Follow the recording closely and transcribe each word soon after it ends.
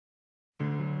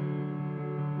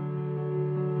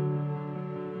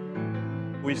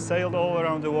We've sailed all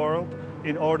around the world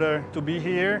in order to be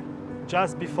here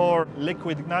just before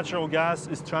liquid natural gas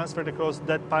is transferred across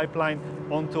that pipeline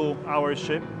onto our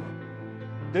ship.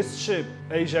 This ship,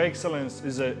 Asia Excellence,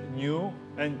 is a new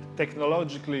and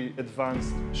technologically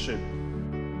advanced ship.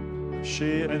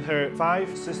 She and her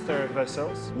 5 sister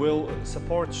vessels will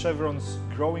support Chevron's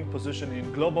growing position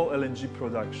in global LNG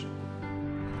production.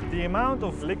 The amount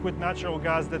of liquid natural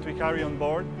gas that we carry on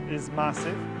board is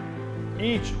massive.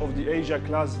 Each of the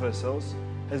Asia-class vessels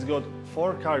has got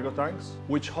 4 cargo tanks,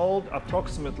 which hold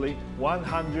approximately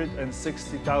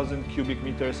 160,000 cubic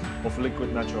meters of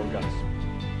liquid natural gas.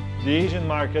 The Asian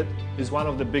market is one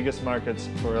of the biggest markets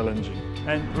for LNG.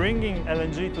 And bringing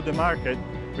LNG to the market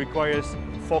requires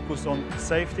focus on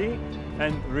safety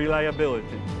and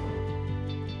reliability.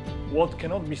 What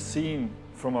cannot be seen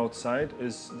from outside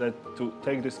is that to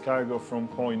take this cargo from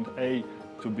point A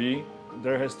to B,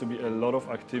 there has to be a lot of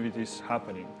activities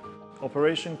happening.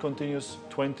 Operation continues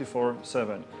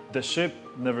 24/7. The ship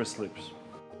never sleeps.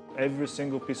 Every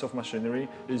single piece of machinery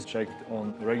is checked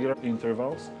on regular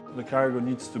intervals. The cargo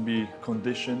needs to be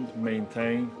conditioned,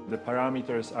 maintained. The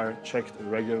parameters are checked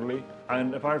regularly.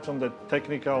 And apart from the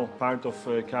technical part of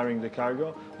carrying the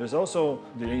cargo, there's also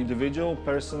the individual,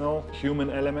 personal, human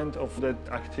element of that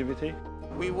activity.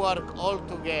 We work all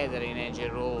together in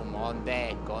engine room, on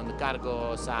deck, on the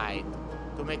cargo side,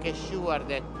 to make sure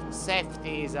that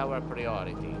safety is our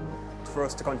priority. For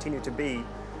us to continue to be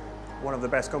one of the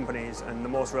best companies and the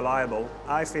most reliable,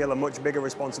 I feel a much bigger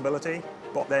responsibility,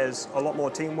 but there's a lot more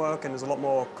teamwork and there's a lot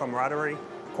more camaraderie.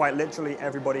 Quite literally,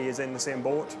 everybody is in the same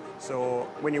boat. So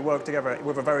when you work together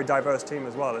with a very diverse team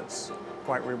as well, it's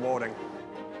quite rewarding.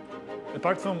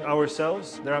 Apart from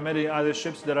ourselves, there are many other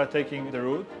ships that are taking the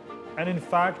route. And in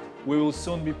fact, we will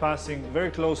soon be passing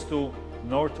very close to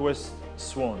Northwest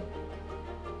Swan.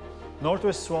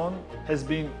 Northwest Swan has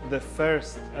been the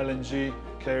first LNG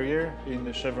carrier in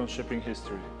the Chevron shipping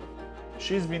history.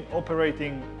 She's been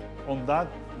operating on that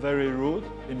very route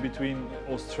in between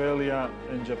Australia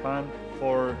and Japan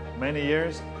for many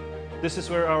years. This is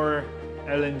where our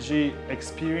LNG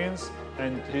experience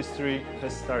and history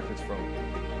has started from.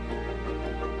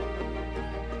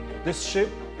 This ship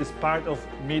is part of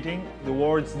meeting the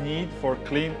world's need for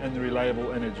clean and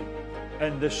reliable energy.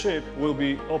 And the ship will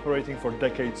be operating for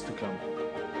decades to come.